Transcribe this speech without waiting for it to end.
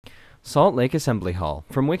Salt Lake Assembly Hall,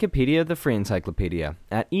 from Wikipedia, the free encyclopedia,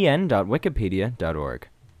 at en.wikipedia.org.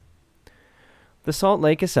 The Salt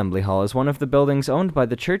Lake Assembly Hall is one of the buildings owned by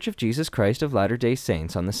The Church of Jesus Christ of Latter-day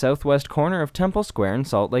Saints on the southwest corner of Temple Square in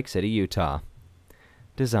Salt Lake City, Utah.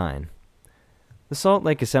 Design. The Salt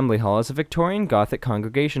Lake Assembly Hall is a Victorian Gothic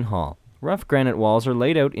congregation hall. Rough granite walls are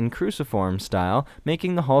laid out in cruciform style,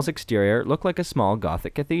 making the hall's exterior look like a small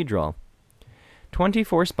Gothic cathedral.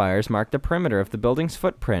 24 spires mark the perimeter of the building's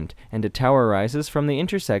footprint, and a tower rises from the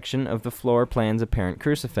intersection of the floor plan's apparent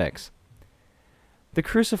crucifix. The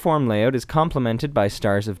cruciform layout is complemented by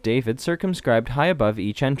stars of David circumscribed high above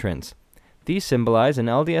each entrance. These symbolize an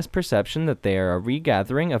LDS perception that they are a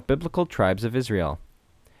regathering of biblical tribes of Israel.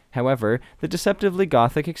 However, the deceptively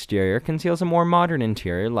Gothic exterior conceals a more modern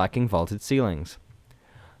interior lacking vaulted ceilings.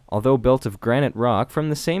 Although built of granite rock from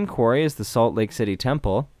the same quarry as the Salt Lake City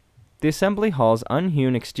Temple, the Assembly Hall's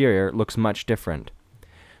unhewn exterior looks much different.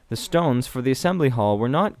 The stones for the Assembly Hall were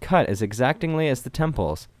not cut as exactingly as the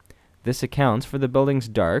temple's. This accounts for the building's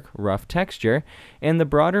dark, rough texture and the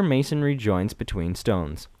broader masonry joints between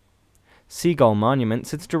stones. Seagull Monument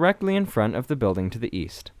sits directly in front of the building to the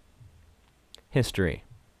east. History.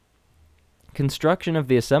 Construction of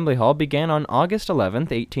the Assembly Hall began on August 11,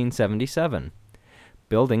 1877.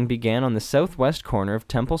 Building began on the southwest corner of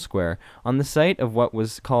Temple Square on the site of what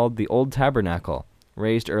was called the Old Tabernacle,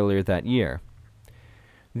 raised earlier that year.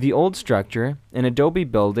 The old structure, an adobe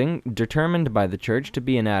building determined by the church to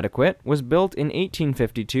be inadequate, was built in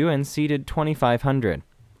 1852 and seated 2,500.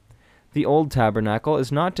 The Old Tabernacle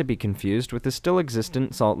is not to be confused with the still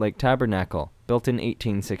existent Salt Lake Tabernacle, built in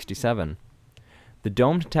 1867. The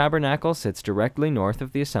domed tabernacle sits directly north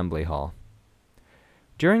of the Assembly Hall.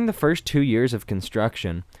 During the first 2 years of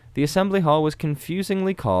construction, the Assembly Hall was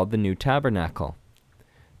confusingly called the New Tabernacle.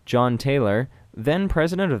 John Taylor, then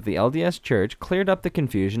president of the LDS Church, cleared up the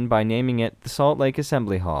confusion by naming it the Salt Lake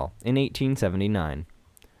Assembly Hall in 1879.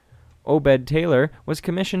 Obed Taylor was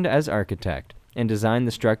commissioned as architect and designed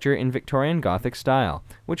the structure in Victorian Gothic style,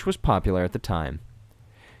 which was popular at the time.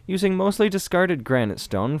 Using mostly discarded granite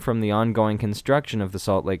stone from the ongoing construction of the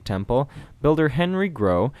Salt Lake Temple, builder Henry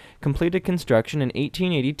Grow completed construction in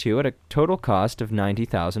 1882 at a total cost of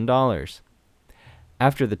 $90,000.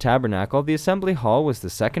 After the tabernacle, the Assembly Hall was the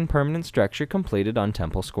second permanent structure completed on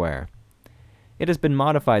Temple Square. It has been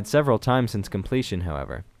modified several times since completion,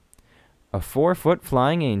 however. A 4-foot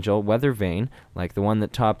flying angel weather vane, like the one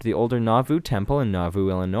that topped the older Nauvoo Temple in Nauvoo,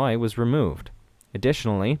 Illinois, was removed.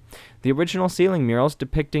 Additionally, the original ceiling murals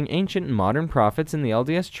depicting ancient and modern prophets in the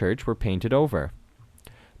LDS Church were painted over.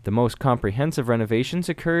 The most comprehensive renovations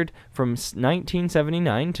occurred from 1979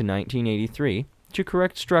 to 1983 to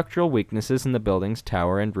correct structural weaknesses in the building's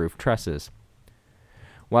tower and roof trusses.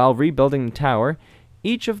 While rebuilding the tower,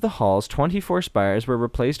 each of the hall's 24 spires were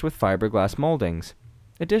replaced with fiberglass moldings.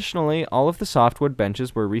 Additionally, all of the softwood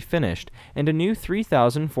benches were refinished, and a new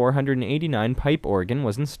 3,489 pipe organ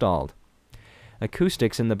was installed.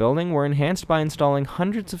 Acoustics in the building were enhanced by installing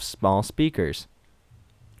hundreds of small speakers.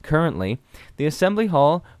 Currently, the Assembly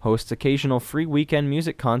Hall hosts occasional free weekend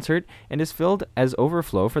music concert and is filled as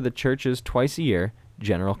overflow for the church's twice-a-year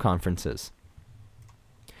general conferences.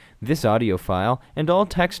 This audio file and all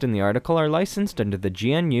text in the article are licensed under the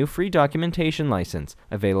GNU Free Documentation License,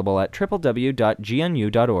 available at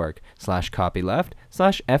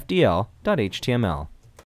www.gnu.org/copyleft/fdl.html.